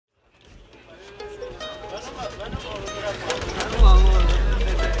Why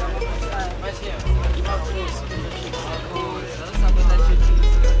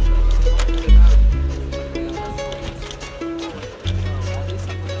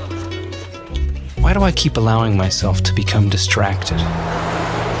do I keep allowing myself to become distracted? I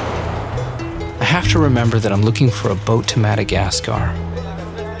have to remember that I'm looking for a boat to Madagascar.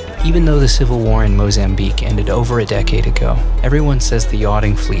 Even though the civil war in Mozambique ended over a decade ago, everyone says the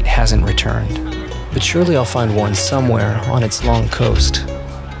yachting fleet hasn't returned. But surely I'll find one somewhere on its long coast. You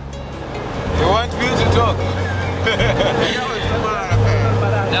want me to talk?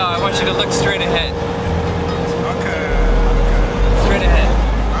 No, I want you to look straight ahead. Okay. Straight ahead.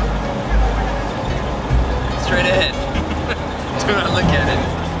 Straight ahead. Do not look at it.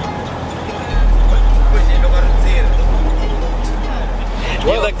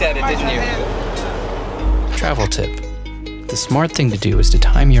 You looked at it, didn't you? Travel tip. The smart thing to do is to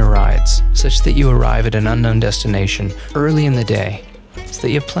time your rides such that you arrive at an unknown destination early in the day, so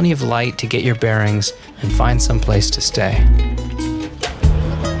that you have plenty of light to get your bearings and find some place to stay.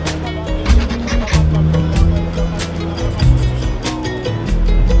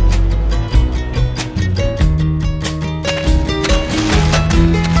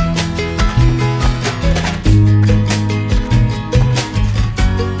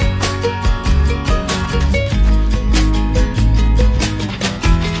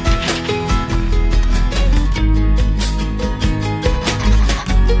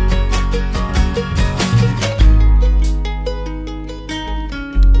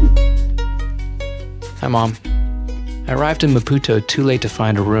 Hi, Mom. I arrived in Maputo too late to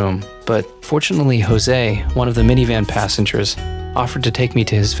find a room, but fortunately Jose, one of the minivan passengers, offered to take me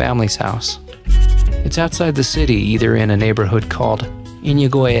to his family's house. It's outside the city, either in a neighborhood called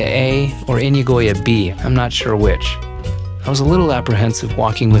Inhagoia A or Inhagoia B, I'm not sure which. I was a little apprehensive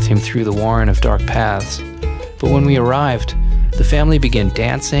walking with him through the warren of dark paths, but when we arrived, the family began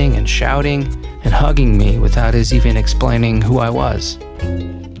dancing and shouting and hugging me without his even explaining who I was.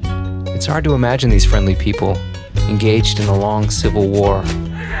 It's hard to imagine these friendly people engaged in a long civil war. You did not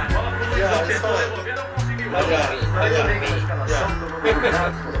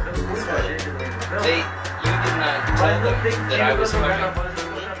tell them that I was coming.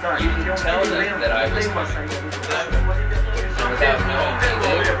 You didn't tell them that I was coming. Without knowing me,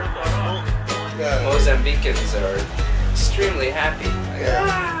 Mozambicans are extremely happy.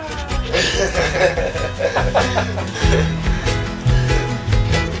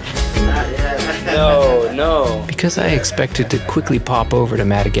 No. Because I expected to quickly pop over to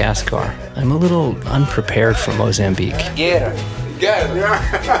Madagascar, I'm a little unprepared for Mozambique. Get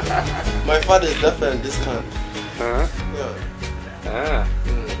My father is definitely this kind. Huh? Yeah.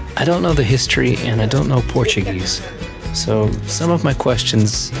 I don't know the history and I don't know Portuguese, so some of my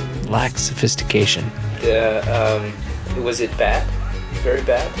questions lack sophistication. Was it bad? Very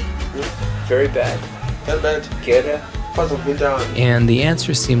bad? Very bad? Very bad. Guerra? And the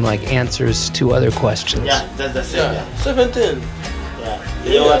answers seem like answers to other questions. Yeah, that's the same. Yeah. 17. Yeah.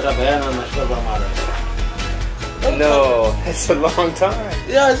 You were trabalhando na escola amarela. No, it's a long time.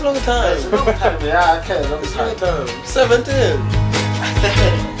 Yeah, it's a long time. It's a long time. Yeah, okay, It's a long time. 17.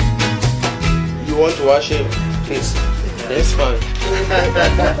 You want to watch it? Please. It's fine.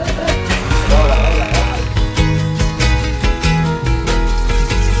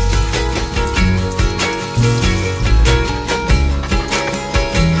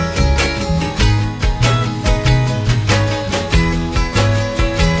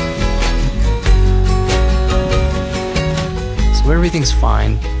 So everything's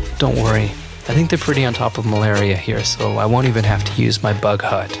fine, don't worry. I think they're pretty on top of malaria here, so I won't even have to use my bug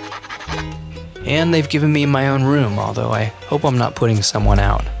hut. And they've given me my own room, although I hope I'm not putting someone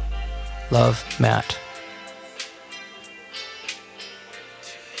out. Love, Matt.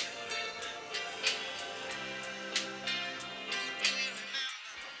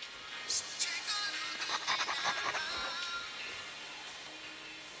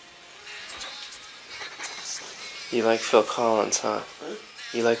 You like Phil Collins, huh?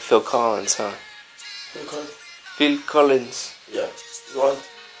 You like Phil Collins, huh? Phil Collins. Yeah. You want?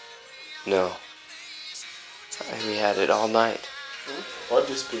 No. We had it all night. What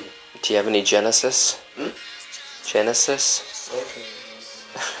do you speak? Do you have any Genesis? Genesis? Okay.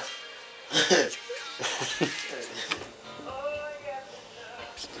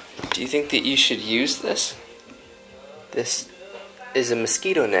 Do you think that you should use this? This is a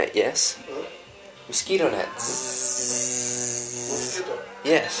mosquito net, yes? Mosquito net. Mosquito?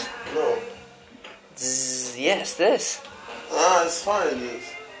 Yes. No. Yes, this. Ah, it's fine.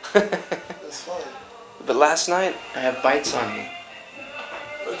 It's fine. But last night, I have bites on me.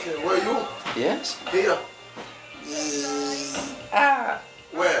 Okay, where are you? Yes? Here. Ah.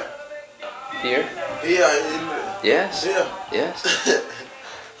 Where? Here? Here. Yes. Here. Yes.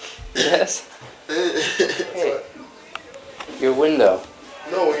 Yes. Hey. Your window.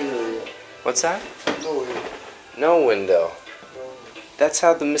 No window here. What's that? No window. No window. That's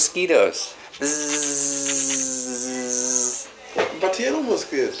how the mosquitoes. Bzzz. But here no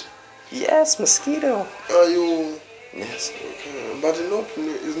mosquito. Yes, mosquito. Are you? Yes. Okay. But no,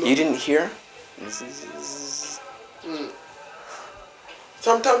 it's not. You didn't hear?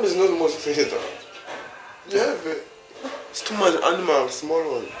 Sometimes it's not mosquito. Yeah, it's too much animal, small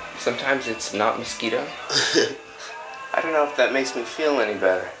one. Sometimes it's not mosquito. I don't know if that makes me feel any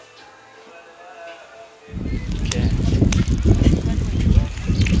better. Okay.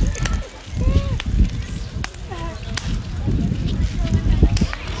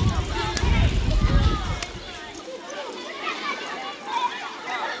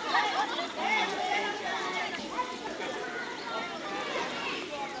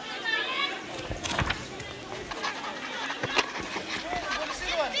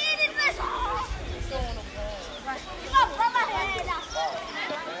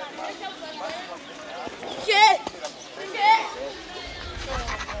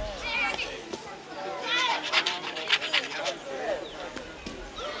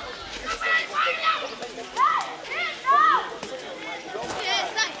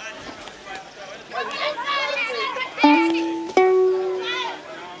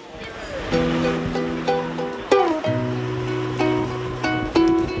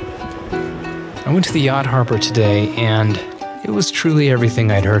 I went to the yacht harbor today, and it was truly everything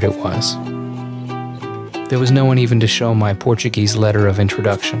I'd heard it was. There was no one even to show my Portuguese letter of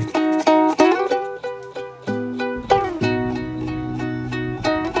introduction.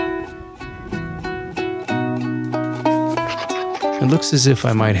 It looks as if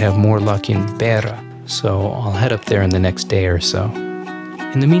I might have more luck in Beira, so I'll head up there in the next day or so.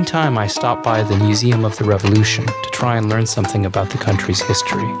 In the meantime, I stopped by the Museum of the Revolution to try and learn something about the country's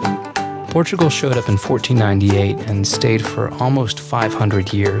history. Portugal showed up in 1498 and stayed for almost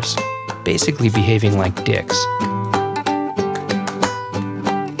 500 years, basically behaving like dicks.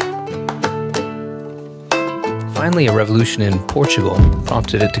 Finally, a revolution in Portugal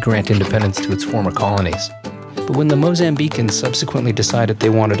prompted it to grant independence to its former colonies. But when the Mozambicans subsequently decided they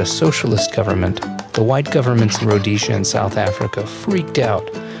wanted a socialist government, the white governments in Rhodesia and South Africa freaked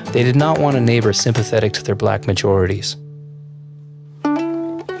out. They did not want a neighbor sympathetic to their black majorities.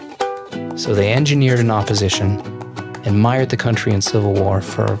 So they engineered an opposition and mired the country in civil war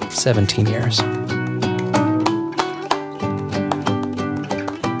for 17 years.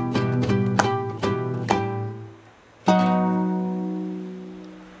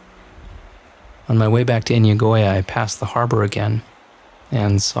 On my way back to Inhagoia, I passed the harbor again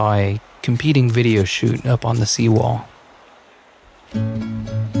and saw a competing video shoot up on the seawall.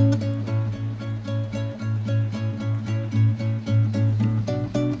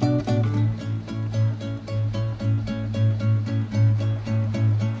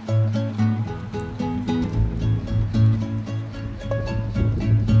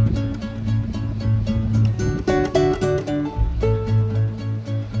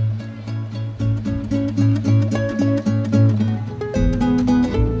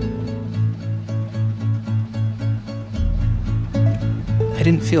 I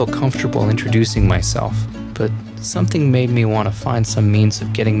didn't feel comfortable introducing myself, but something made me want to find some means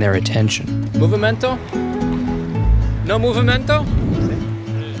of getting their attention. Movimento? No movimento?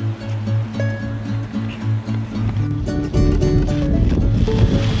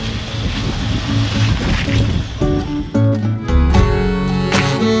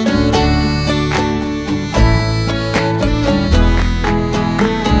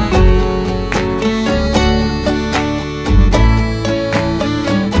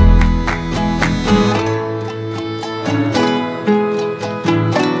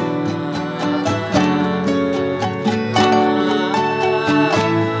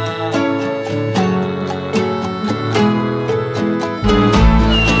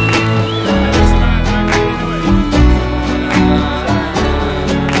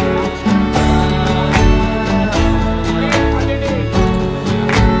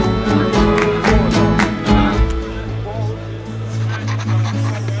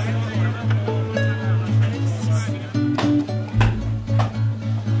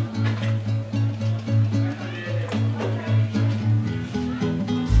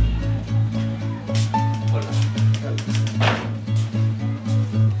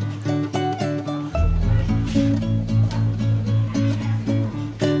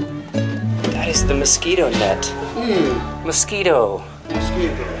 That is the mosquito net. Mosquito. Mosquito.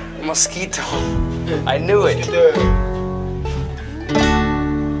 Mosquito. I knew it.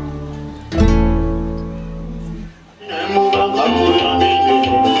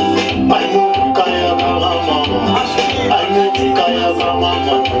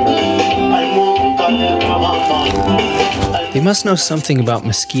 They must know something about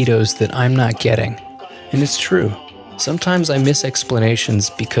mosquitoes that I'm not getting. And it's true. Sometimes I miss explanations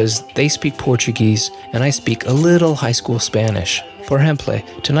because they speak Portuguese and I speak a little high school Spanish. Por ejemplo,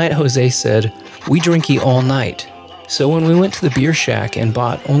 tonight Jose said, "We drinky all night." So when we went to the beer shack and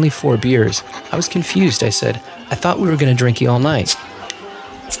bought only 4 beers, I was confused. I said, "I thought we were going to drinky all night."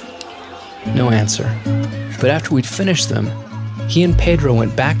 No answer. But after we'd finished them, he and Pedro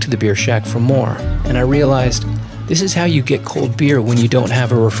went back to the beer shack for more, and I realized this is how you get cold beer when you don't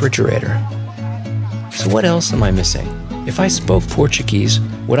have a refrigerator. So what else am I missing? If I spoke Portuguese,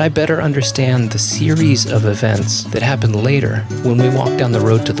 would I better understand the series of events that happened later when we walked down the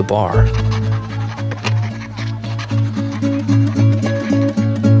road to the bar?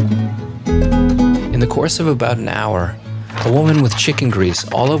 In the course of about an hour, a woman with chicken grease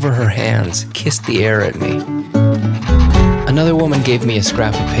all over her hands kissed the air at me. Another woman gave me a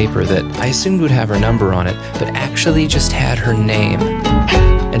scrap of paper that I assumed would have her number on it, but actually just had her name.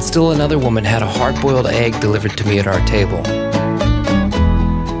 And still another woman had a hard-boiled egg delivered to me at our table.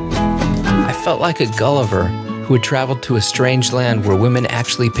 I felt like a Gulliver who had traveled to a strange land where women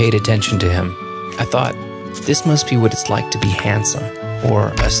actually paid attention to him. I thought, this must be what it's like to be handsome,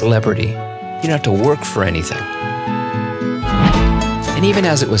 or a celebrity. You don't have to work for anything. And even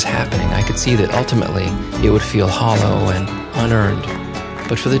as it was happening, I could see that ultimately it would feel hollow and unearned.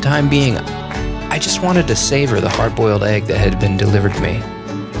 But for the time being, I just wanted to savor the hard-boiled egg that had been delivered to me.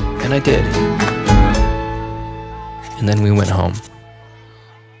 And I did. And then we went home.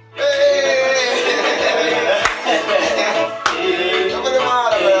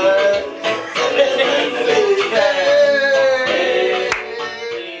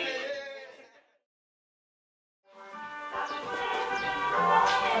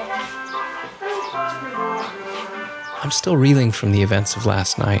 I'm still reeling from the events of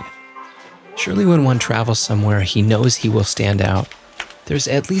last night. Surely when one travels somewhere he knows he will stand out, there's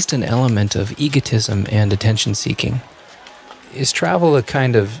at least an element of egotism and attention-seeking. Is travel a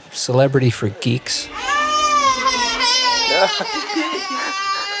kind of celebrity for geeks?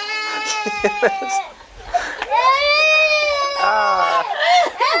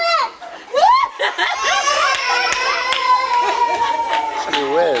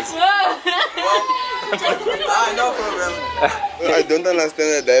 No problem. I don't understand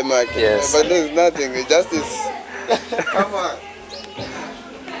the Denmark. Yes. But there's nothing. It just is. Come on.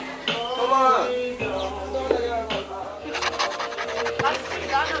 Come on.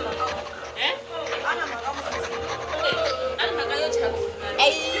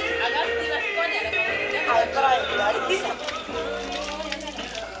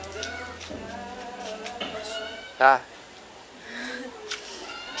 Ah.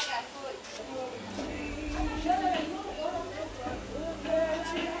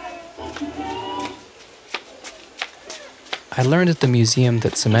 I learned at the museum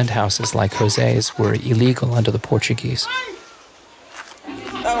that cement houses like Jose's were illegal under the Portuguese.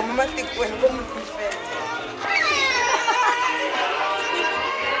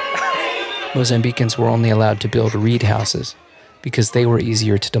 Mozambicans were only allowed to build reed houses because they were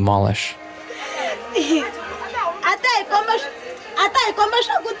easier to demolish.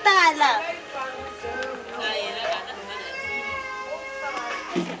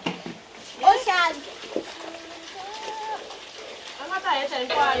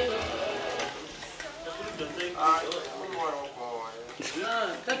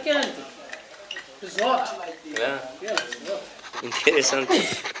 It's hot. Yeah. Yeah, it's hot. Interessante.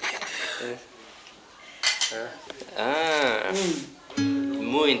 Ah,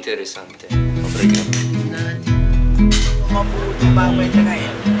 muito interessante. Obrigado.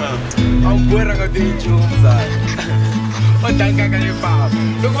 Ang buwan ang ating chumsa. O tangka ka niyo pa.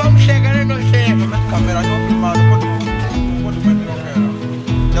 Look, vamos chegar e não chega. Mas câmera não filmado. Quando vai ter câmera?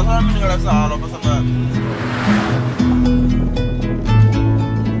 Já tá me ligando essa aula, passa lá.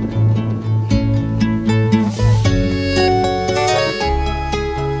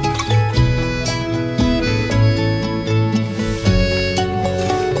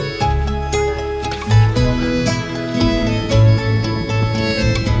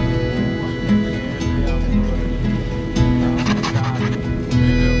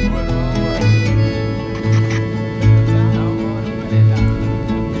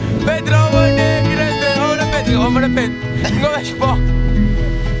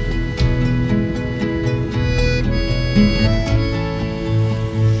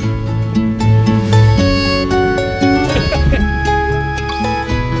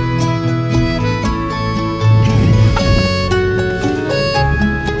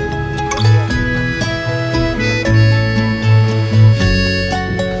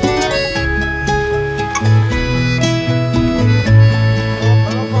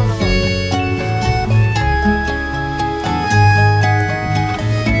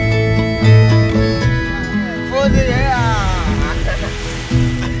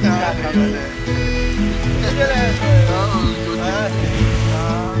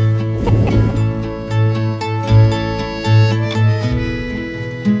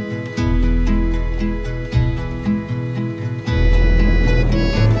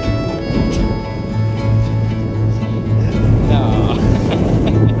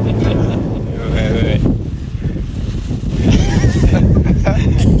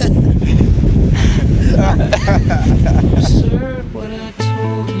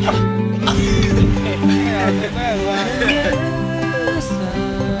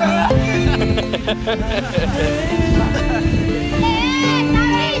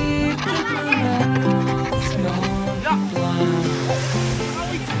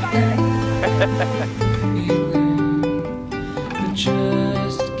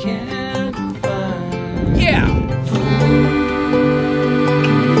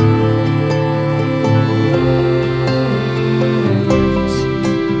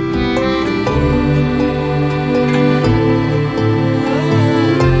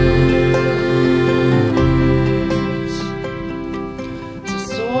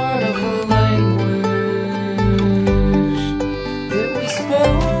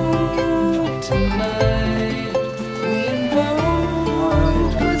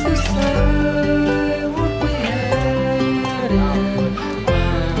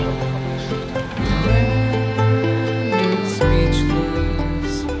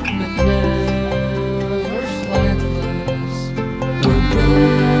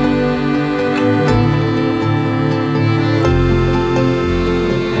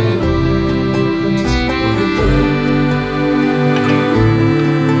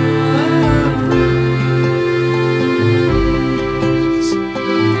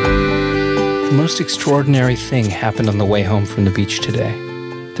 The most extraordinary thing happened on the way home from the beach today.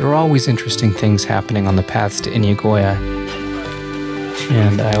 There are always interesting things happening on the paths to Inyagoya,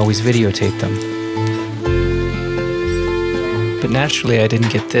 and I always videotape them. But naturally I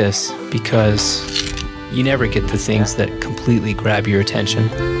didn't get this, because you never get the things that completely grab your attention.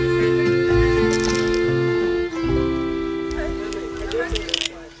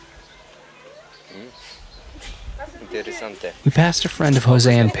 We passed a friend of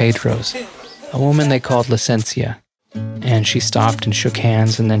Jose and Pedro's, a woman they called Licencia, and she stopped and shook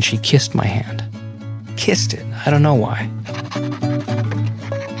hands, and then she kissed my hand. Kissed it, I don't know why.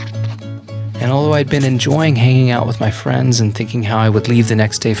 And although I'd been enjoying hanging out with my friends and thinking how I would leave the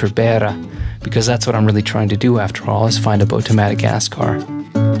next day for Beira, because that's what I'm really trying to do after all, is find a boat to Madagascar,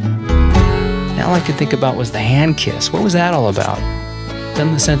 now all I could think about was the hand kiss. What was that all about?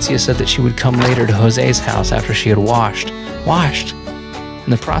 Then Licencia said that she would come later to Jose's house after she had washed. Washed!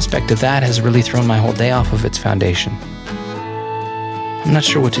 And the prospect of that has really thrown my whole day off of its foundation. I'm not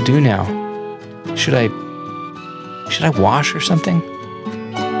sure what to do now. Should I wash or something?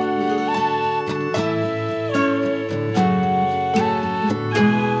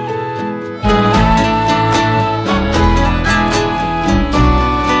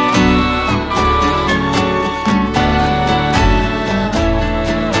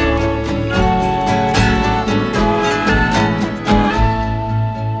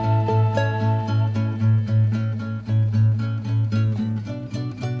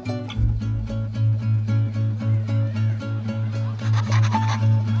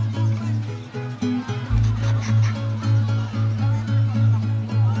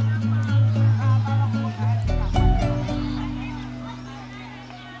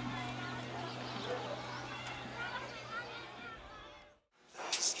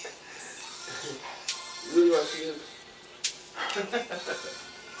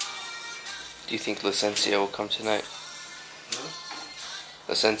 Do you think Licencia will come tonight? Huh?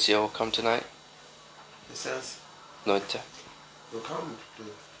 Licencia will come tonight? Licencia? Noite. You'll come.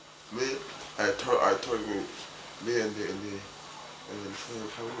 Me, I told you, me and the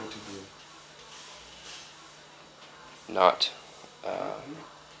friend coming to be. Not.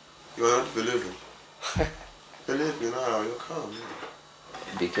 You are not believing. Believe me now, you'll come.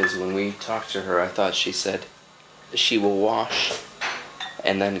 Because when we talked to her, I thought she said she will wash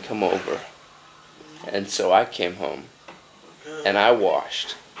and then come over. And so I came home and I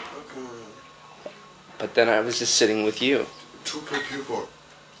washed. Okay. But then I was just sitting with you. Two people.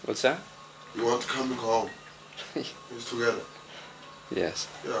 What's that? You want to come home. It's together. Yes.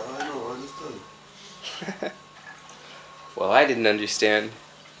 Yeah, I know, I understand. Well, I didn't understand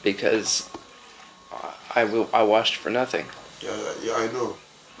because I washed for nothing. Yeah, I know.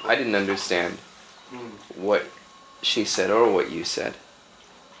 I didn't understand what she said or what you said.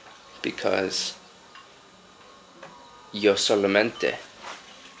 Because yo solamente.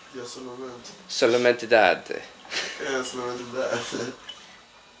 Yeah, solamente. Solamente date. Yeah, solamente that.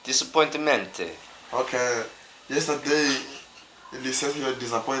 Disappointment. Okay. Yesterday, you said you were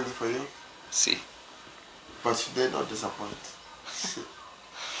disappointed for you, See. but today not disappointed.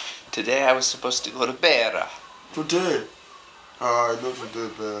 Today I was supposed to go to Beira. Today? Not today,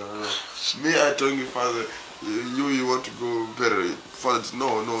 but me, I told you, Father, you want to go better. Father,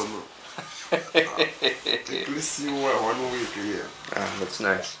 no. At least you were 1 week here. Ah, that's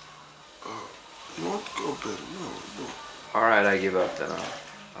nice. You want to go better? No. Alright, I give up then.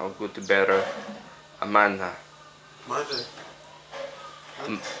 I'll go to Beira. Amana. Monday,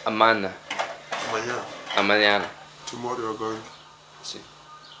 Amana. Maya. Amanhã. Tomorrow you're going. See.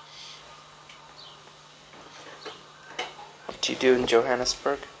 What do you do in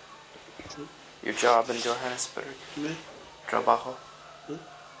Johannesburg? Your job in Johannesburg? Me? Trabajo?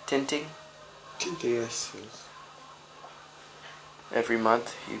 Tinting? Yes. Every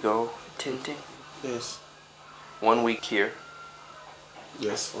month you go tinting? Yes. 1 week here,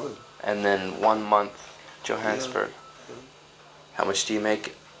 Yes, fine. and then 1 month Johannesburg. Yeah. How much do you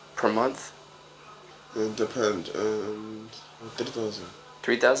make per month? It depends. 3,000.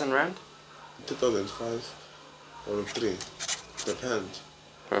 3,000 rand? 2005 or 3. Depends.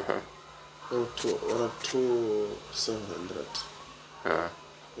 Or 2,700. Uh,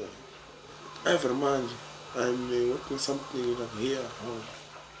 Yeah. Every month I'm working something like here.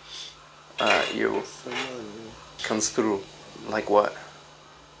 you Every month, comes through like what?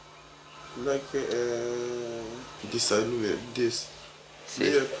 like this anyway, this. See.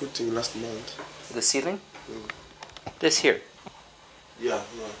 They are putting last month. The ceiling? This here. Yeah.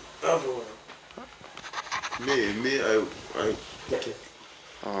 Everywhere. Me, I put it.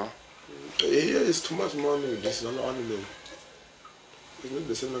 Here is too much money. This is not only. It's not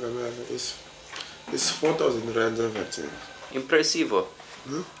the same like America. It's 4,000 rand everything. Impressivo.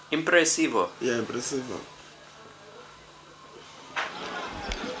 Huh? Impressivo. Yeah, impressive.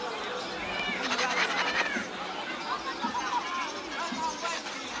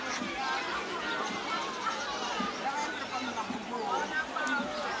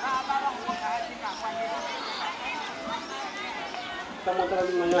 Estamos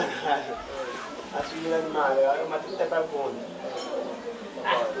trabalhando acho que é mal, é uma 30 para conta.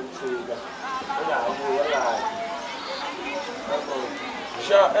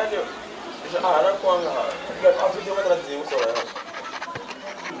 Já, Hélio, já era com a vídeo vai trazer o senhor.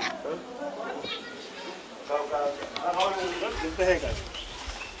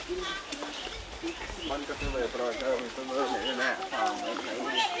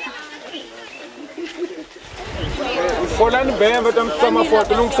 Fulano bem, vai ter uma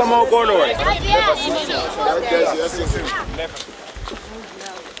foto, não precisa mal colo.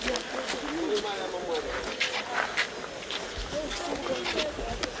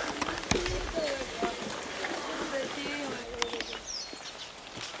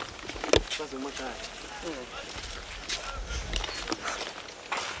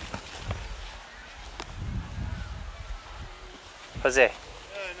 Jose,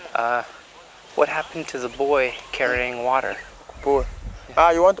 what happened to the boy carrying water? Boy.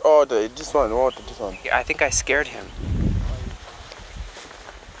 You want order this one, water, this one. I think I scared him.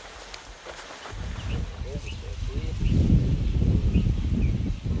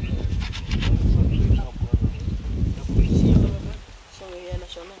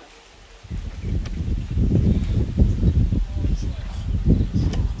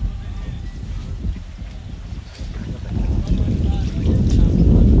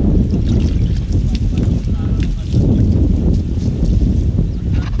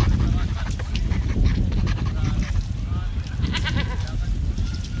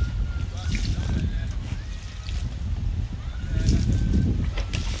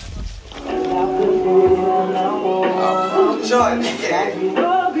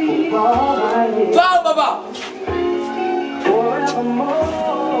 Ciao, papà!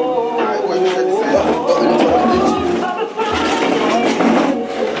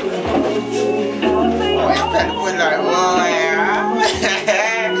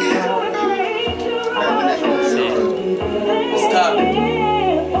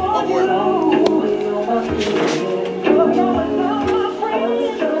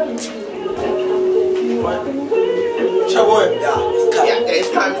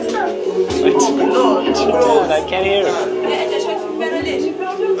 I can't hear it.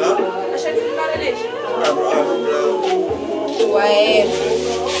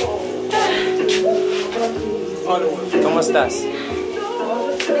 ¿Cómo estás?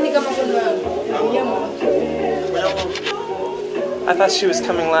 I thought she was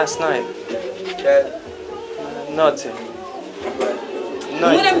coming last night. Noche.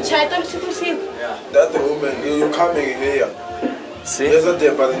 That woman, you coming here. See? There's not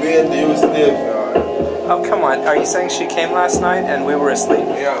there, but me and you sleep. Oh, come on. Are you saying she came last night and we were asleep?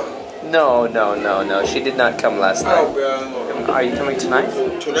 Yeah. No. She did not come last night. Oh, Are you coming tonight?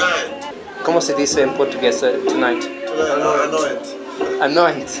 tonight. ¿Cómo se dice en portugués tonight? Anoint.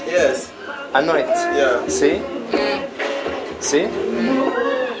 Anoint. Yes. Anoint. Yeah. See? See?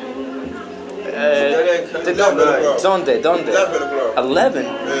 ¿Dónde? 11 o'clock. 11?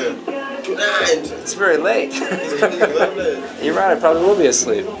 Yeah. Tonight. It's very late. It's 11. You're right, I probably will be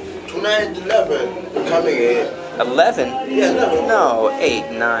asleep. Tonight, 11. You're coming here. 11? Yeah, 11. No,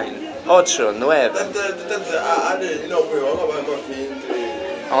 8, 9, 8, 9. I didn't, you know, we're all about my feet.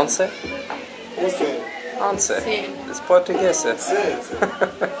 11? What's that? 11. Sim. It's português. Yes.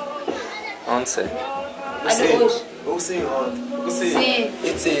 11. Adeus. Who's saying on? Who's Sim.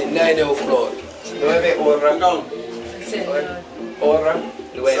 It's 9 o'clock. 9 ora. Senhor. Ora.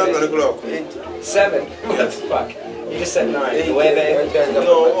 7 o'clock. 7. What the fuck? You just said 9. 9.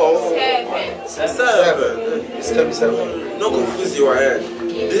 No, Seven. 7. It's coming 7. No confuse your head.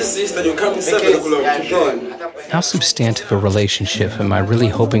 This is that you come 7 o'clock today. How substantive a relationship am I really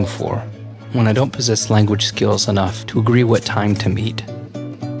hoping for when I don't possess language skills enough to agree what time to meet?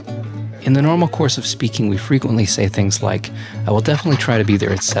 In the normal course of speaking, we frequently say things like, I will definitely try to be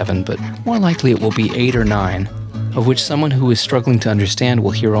there at 7, but more likely it will be 8 or 9, of which someone who is struggling to understand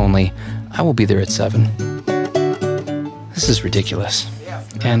will hear only, I will be there at 7. This is ridiculous.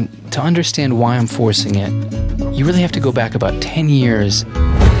 And to understand why I'm forcing it, you really have to go back about 10 years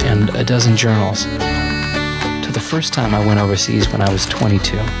and a dozen journals to the first time I went overseas when I was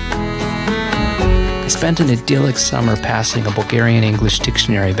 22. I spent an idyllic summer passing a Bulgarian English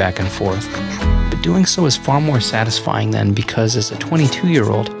dictionary back and forth, but doing so is far more satisfying than because as a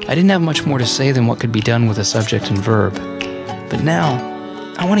 22-year-old, I didn't have much more to say than what could be done with a subject and verb. But now,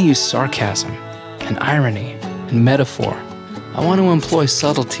 I want to use sarcasm and irony and metaphor. I want to employ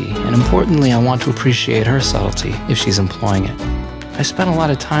subtlety, and importantly, I want to appreciate her subtlety if she's employing it. I spent a lot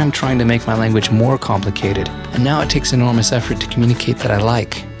of time trying to make my language more complicated, and now it takes enormous effort to communicate that I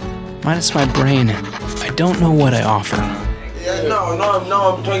like. Minus my brain, I don't know what I offer. Yeah, no,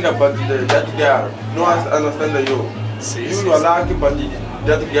 I'm talking about that girl. No one understand you. You are lucky, but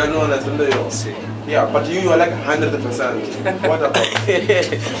that girl no understand you. Yeah, but you are like 100%. What about?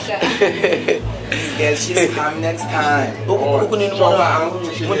 Yeah, she's coming next time.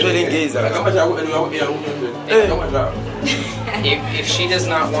 If she does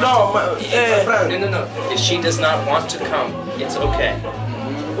not want No. If she does not want to come, it's okay.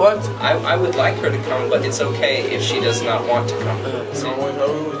 What? I would like her to come, but it's okay if she does not want to come.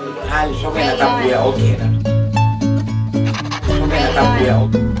 I'll show me that we are okay. Show me that we are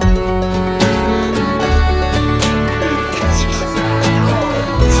okay.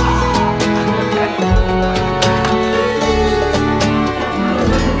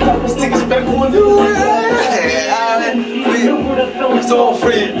 So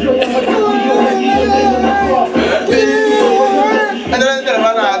free.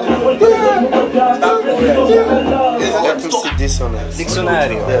 Let me see this one.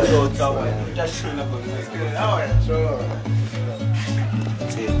 Diccionário.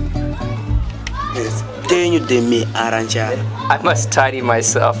 Tenho de me arranjar. I must tidy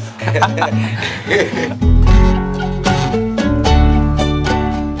myself.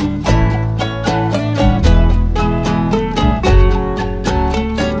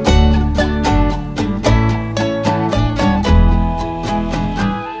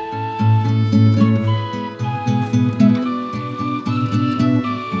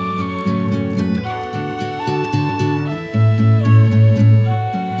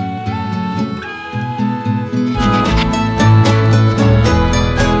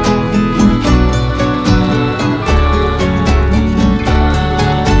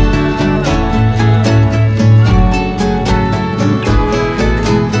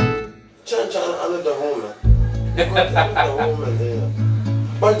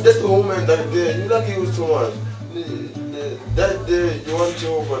 But that's the woman that day, you like you too much. That day you want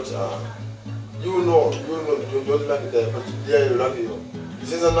to, but you know, you don't like that, but yeah, you like you.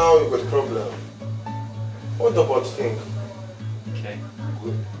 Since now you got problem. What about think? Okay.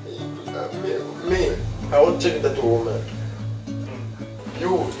 Me, I want to check that woman.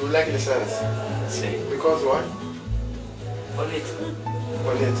 You like the sense. See. Because why? Bonito.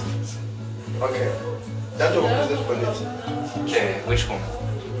 Bonito. Okay. That woman is just bonito. Okay, which one?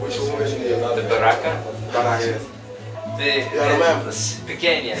 Which woman is the The baraka? Baraka. The remember.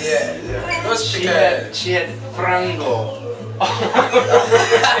 pequeñas. Yeah. Those She had frango.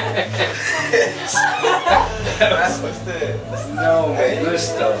 No, me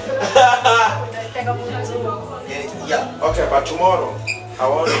gusta. Yeah. Okay, but tomorrow I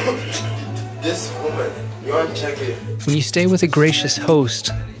want this woman. You want to check it? When you stay with a gracious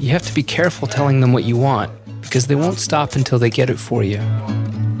host, you have to be careful telling them what you want, because they won't stop until they get it for you.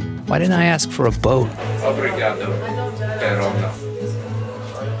 Why didn't I ask for a boat? Obrigado, pero no.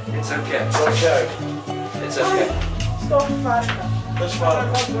 It's okay. It's okay. It's okay. That's fine.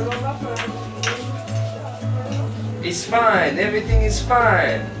 It's fine. Everything is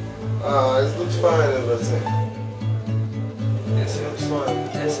fine. It looks fine, everything. Yes, It looks fine.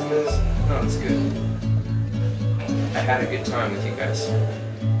 yes, it is. No, it's good. I had a good time with you guys.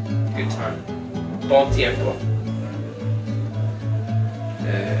 Good time. Bon tiempo.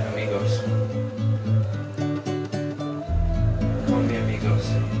 Amigos. Con mi amigos.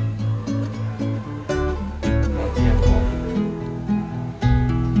 Bon tiempo.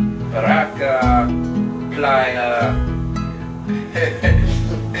 Baraka. Playa.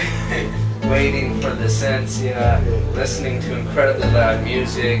 Waiting for the Licencia. Listening to incredibly loud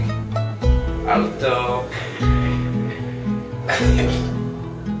music. Alto.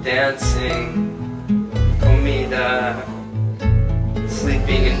 Dancing. Comida.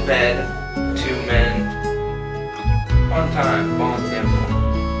 Sleeping in bed, 2 men. On time, bon tiempo.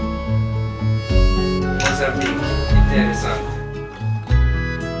 Mozambique, interessante.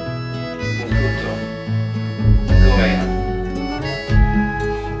 Maputo, Goya.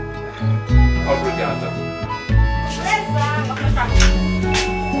 Obrigado.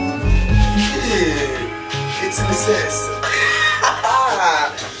 It's license.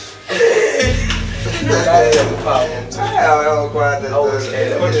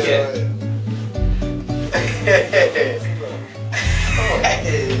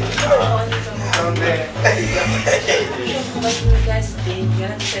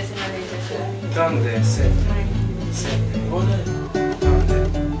 ¿Dónde?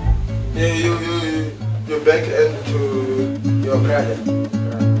 You back into your brother.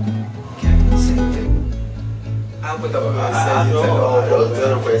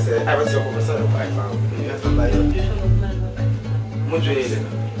 Muito ele.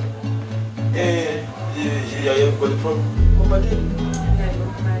 You've got the problem.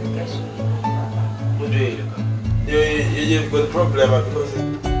 You've got the problem because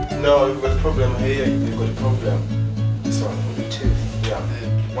no, you've got the problem here. You've got the problem. This one, the two. Yeah.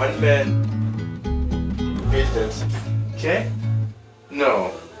 One man. Business. Okay?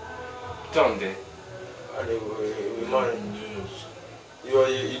 No. ¿Dónde?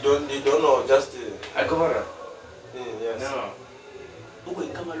 You don't know just Agora? yes. No.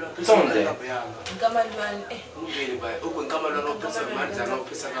 ¿Dónde?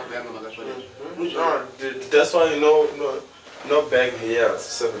 That's why no bag here at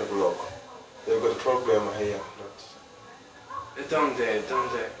 7 o'clock. You've got a problem here. ¿Dónde?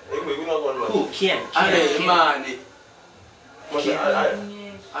 Who? ¿Quién?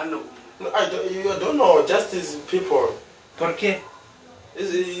 You don't know, just these people. ¿Por qué?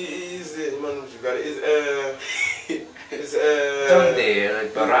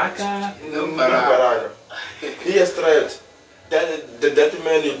 ¿Dónde? ¿Baraka? No, Baraka. He is straight. That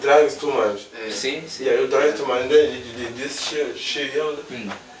man, you drink too much. Sí, sí. Yeah, you drink too much. And then this shield,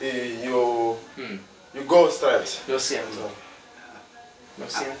 you go straight. Lo siento. Lo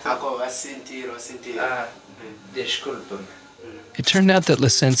siento. Discúlpame. It turned out that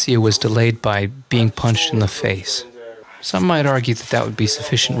Licencia was delayed by being punched in the face. Some might argue that that would be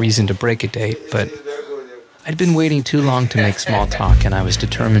sufficient reason to break a date, but I'd been waiting too long to make small talk, and I was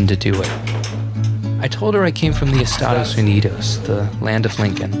determined to do it. I told her I came from the Estados Unidos, the land of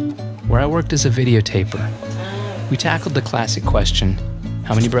Lincoln, where I worked as a videotaper. We tackled the classic question,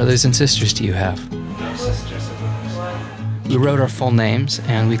 how many brothers and sisters do you have? No sisters of ours. We wrote our full names,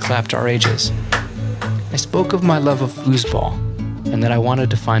 and we clapped our ages. I spoke of my love of foosball, and that I wanted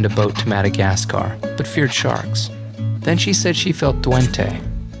to find a boat to Madagascar, but feared sharks. Then she said she felt duende,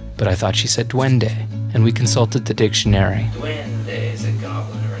 but I thought she said duende, and we consulted the dictionary. Duende is a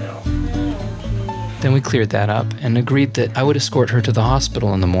goblin or an elf. Then we cleared that up and agreed that I would escort her to the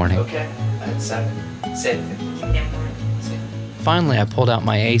hospital in the morning. Okay, at 7. Finally, I pulled out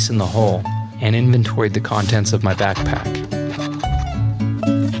my ace in the hole and inventoried the contents of my backpack.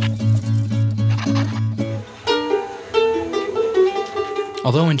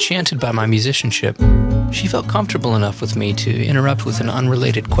 Although enchanted by my musicianship, she felt comfortable enough with me to interrupt with an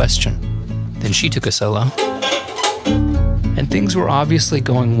unrelated question. Then she took a solo. And things were obviously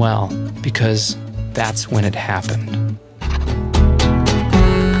going well, because that's when it happened.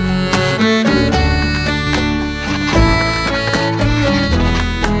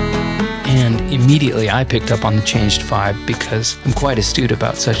 And immediately I picked up on the changed vibe because I'm quite astute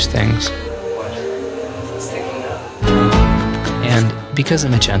about such things. What? Is it sticking up? Because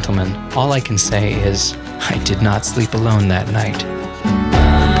I'm a gentleman, all I can say is I did not sleep alone that night.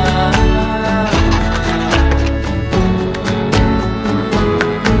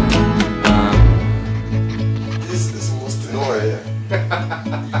 This is most annoying.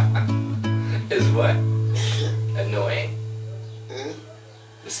 Is what? Annoying? Hmm?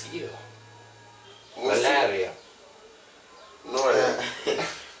 Mosquito. Most Malaria. annoying.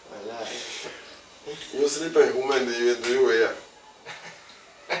 You sleep in woman do you wear?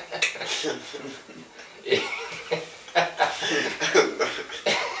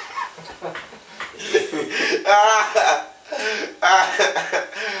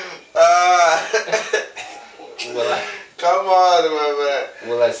 Come on, my man.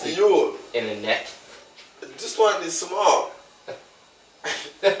 Will I sleep You, in a net? this one is small.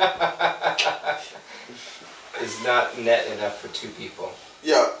 It's not net enough for 2 people.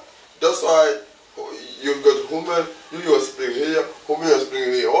 Yeah, that's why you've got woman, you are spring here, woman is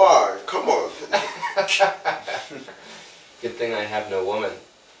spring here. Why? Come on. Good thing I have no woman.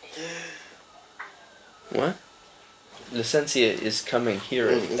 What? Licencia is coming here.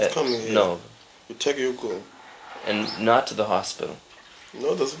 It's coming here. No, You take your go. and not to the hospital.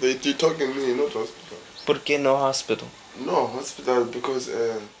 No, that's what you're talking to me, not hospital. ¿Por qué no hospital? No, hospital because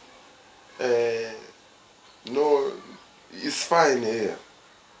no, it's fine here.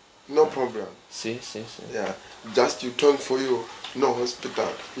 No problem. Sí, sí, sí. Yeah, just you talk for you. No hospital.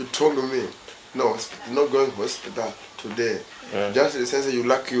 You told me. No hospital. Not going hospital today. Just the sense you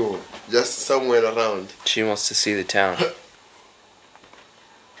like you. Just somewhere around. She wants to see the town.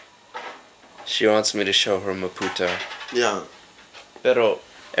 She wants me to show her Maputo. Yeah. Pero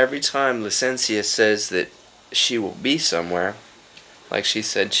every time Licencia says that she will be somewhere, like she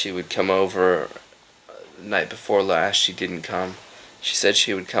said she would come over the night before last, she didn't come. She said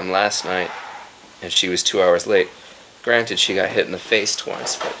she would come last night, and she was 2 hours late. Granted, she got hit in the face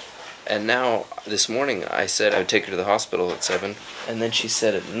twice, but... And now, this morning, I said I would take her to the hospital at 7, and then she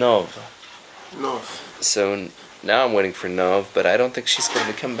said at 9. No. So now I'm waiting for Nov, but I don't think she's going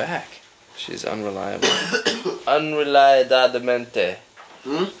to come back. She's unreliable. Unreliablemente.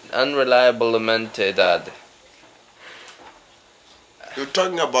 Unreliablemente, Dad. You're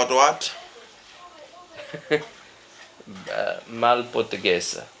talking about what? Mal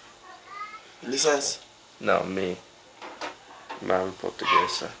portuguesa. License. No, me. Mal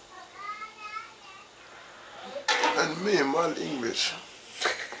portuguesa. And me, mal English.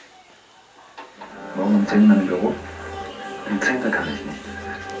 Morgen um 10 mein Büro. Um 10 kann ich nicht.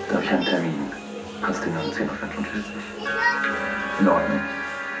 Da habe ich einen Termin. Kannst du mir um 10:45 In Ordnung.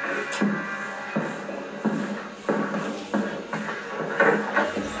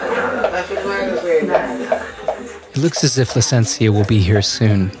 It looks as if Licencia will be here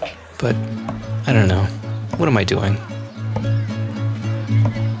soon, but I don't know. What am I doing?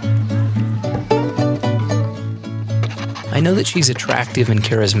 I know that she's attractive and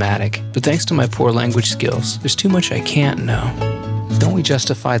charismatic, but thanks to my poor language skills, there's too much I can't know. Don't we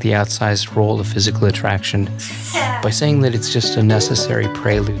justify the outsized role of physical attraction by saying that it's just a necessary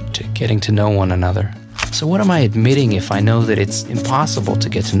prelude to getting to know one another? So what am I admitting if I know that it's impossible to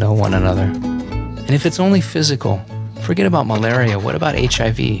get to know one another? And if it's only physical, forget about malaria, what about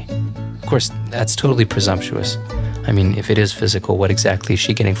HIV? Of course, that's totally presumptuous. I mean, if it is physical, what exactly is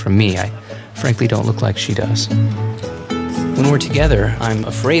she getting from me? I frankly don't look like she does. When we're together, I'm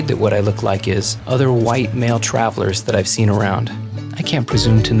afraid that what I look like is other white male travelers that I've seen around. I can't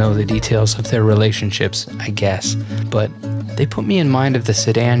presume to know the details of their relationships, I guess, but they put me in mind of the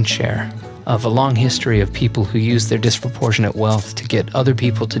sedan chair, of a long history of people who use their disproportionate wealth to get other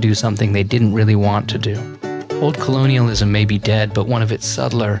people to do something they didn't really want to do. Old colonialism may be dead, but one of its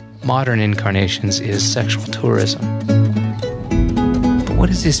subtler, modern incarnations is sexual tourism. But what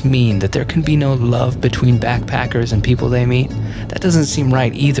does this mean, that there can be no love between backpackers and people they meet? That doesn't seem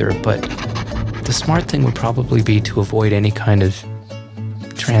right either, but the smart thing would probably be to avoid any kind of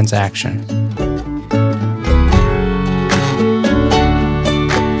transaction.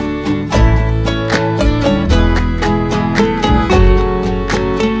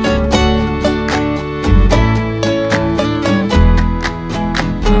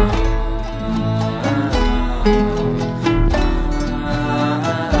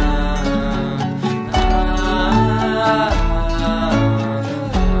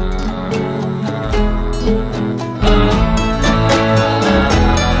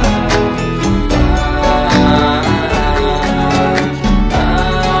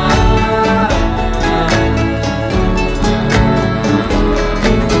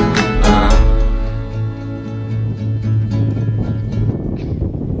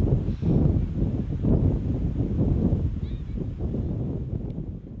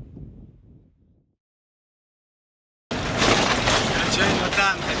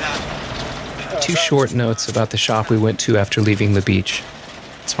 2 short notes about the shop we went to after leaving the beach.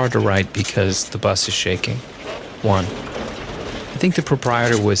 It's hard to write because the bus is shaking. 1. I think the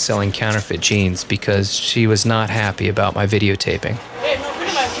proprietor was selling counterfeit jeans because she was not happy about my videotaping.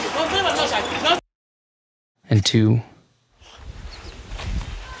 And 2.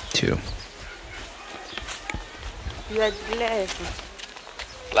 You are laughing.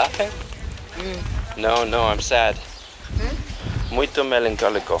 Laughing? No, I'm sad. Muito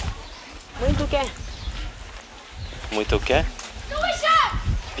melancólico. Muito quê? Muito quê?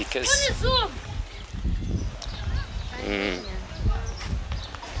 Because...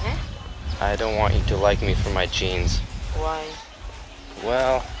 I don't want you to like me for my jeans. Why?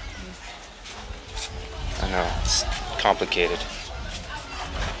 Well... I know, it's complicated.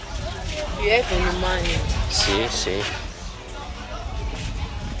 You have any money? See?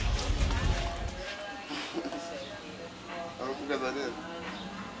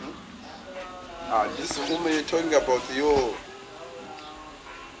 This woman you're talking about,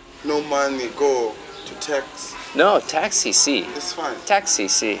 no money, go to tax. No, taxi, sí. It's fine. Taxi,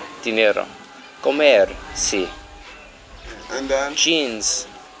 sí. Dinero. Comer, sí. And then? Jeans,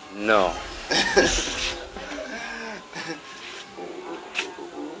 no.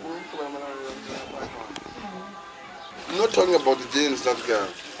 I'm not talking about the jeans, that girl.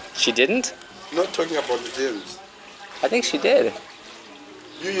 She didn't? Not talking about the jeans. I think she did.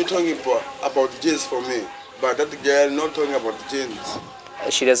 You're talking about the jeans for me, but that girl not talking about the jeans.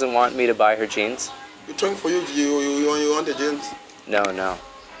 She doesn't want me to buy her jeans? You're talking for you want the jeans? No.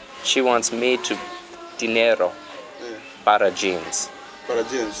 She wants me to dinero para jeans. Para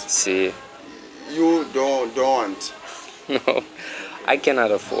jeans? Sí. You don't want? No, I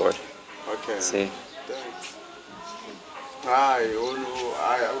cannot afford. Okay. Sí. Thanks.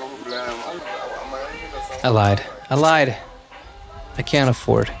 I lied. I can't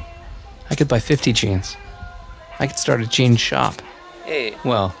afford. I could buy 50 jeans. I could start a jean shop. Hey.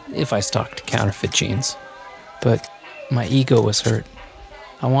 Well, if I stocked counterfeit jeans. But my ego was hurt.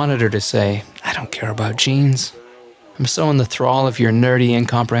 I wanted her to say, I don't care about jeans. I'm so in the thrall of your nerdy,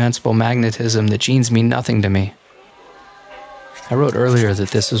 incomprehensible magnetism that jeans mean nothing to me. I wrote earlier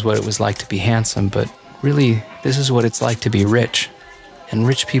that this is what it was like to be handsome, but really, this is what it's like to be rich. And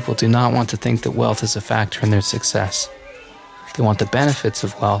rich people do not want to think that wealth is a factor in their success. They want the benefits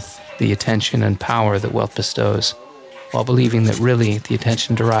of wealth, the attention and power that wealth bestows, while believing that really the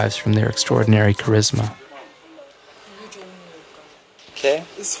attention derives from their extraordinary charisma. Okay.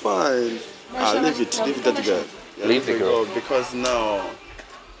 It's fine. Leave it that girl. Yeah, leave the girl. Because now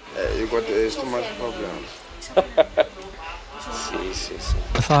you got too much problems. Sí.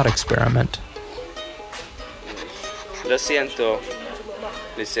 A thought experiment. Lo siento,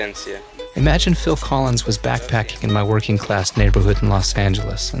 licencia. Imagine Phil Collins was backpacking in my working class neighborhood in Los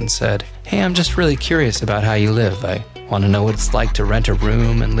Angeles and said, "Hey, I'm just really curious about how you live. I want to know what it's like to rent a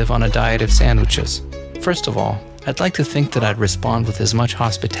room and live on a diet of sandwiches." First of all, I'd like to think that I'd respond with as much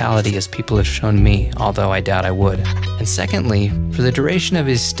hospitality as people have shown me, although I doubt I would. And secondly, for the duration of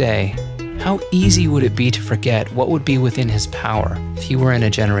his stay, how easy would it be to forget what would be within his power if he were in a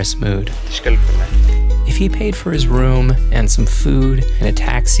generous mood? If he paid for his room and some food and a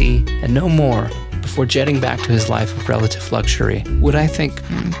taxi and no more before jetting back to his life of relative luxury, would I think,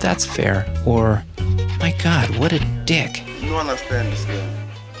 that's fair? Or, my God, what a dick? You understand this girl?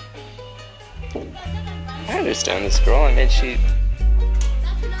 I understand this girl. I mean, she...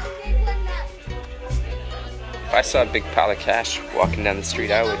 If I saw a big pile of cash walking down the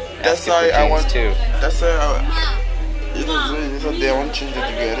street, I would ask you for jeans too. That's why you know they want to change it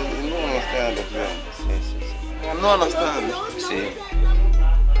together. You don't understand that, man. I don't understand. See?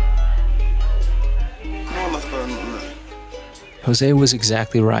 I don't understand. Jose was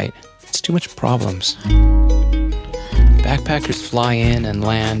exactly right. It's too much problems. Backpackers fly in and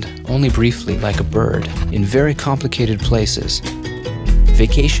land, only briefly like a bird, in very complicated places.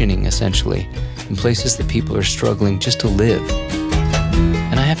 Vacationing, essentially, in places that people are struggling just to live.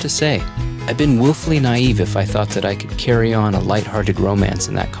 And I have to say, I'd been willfully naive if I thought that I could carry on a lighthearted romance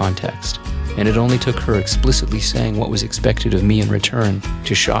in that context. And it only took her explicitly saying what was expected of me in return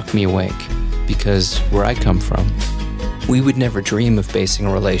to shock me awake. Because where I come from, we would never dream of basing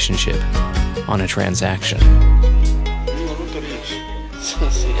a relationship on a transaction.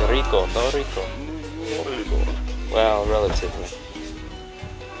 Rico, no rico. Well, relatively.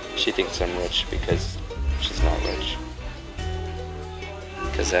 She thinks I'm rich because she's not rich.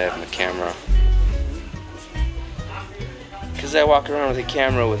 Because I have my camera. Because I walk around with a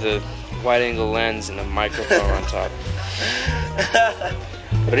camera with a wide-angle lens and a microphone on top.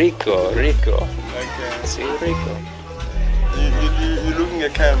 Rico. Okay. See, Rico. You're looking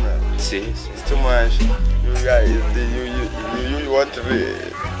at camera. See? It's too much. You guys, you want to be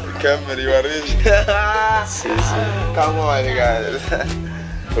camera, you are rich. See. Come on, guys.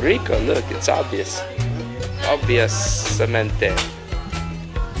 Rico, look, it's obvious. Obviousmente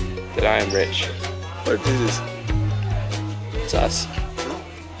that I am rich. What is this? It's us.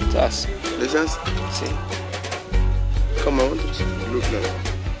 It's us. This is? See? Come on, look now.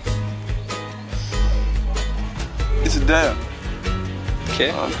 It's there.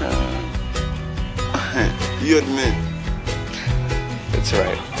 Okay. Okay. You admit. That's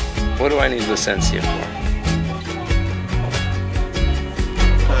right. What do I need licencia for?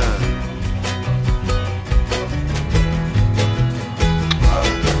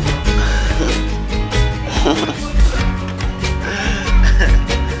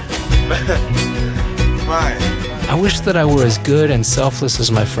 Fine. I wish that I were as good and selfless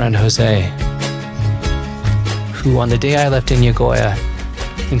as my friend Jose, who on the day I left Inagoya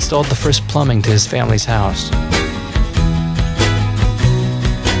installed the first plumbing to his family's house.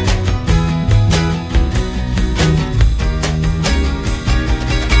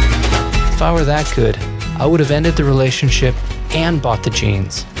 If I were that good, I would have ended the relationship and bought the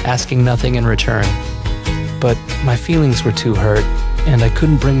jeans, asking nothing in return. But my feelings were too hurt, and I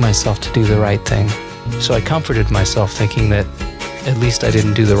couldn't bring myself to do the right thing. So I comforted myself thinking that at least I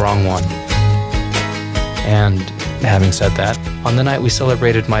didn't do the wrong one. And having said that, on the night we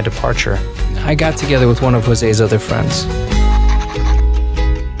celebrated my departure, I got together with one of Jose's other friends.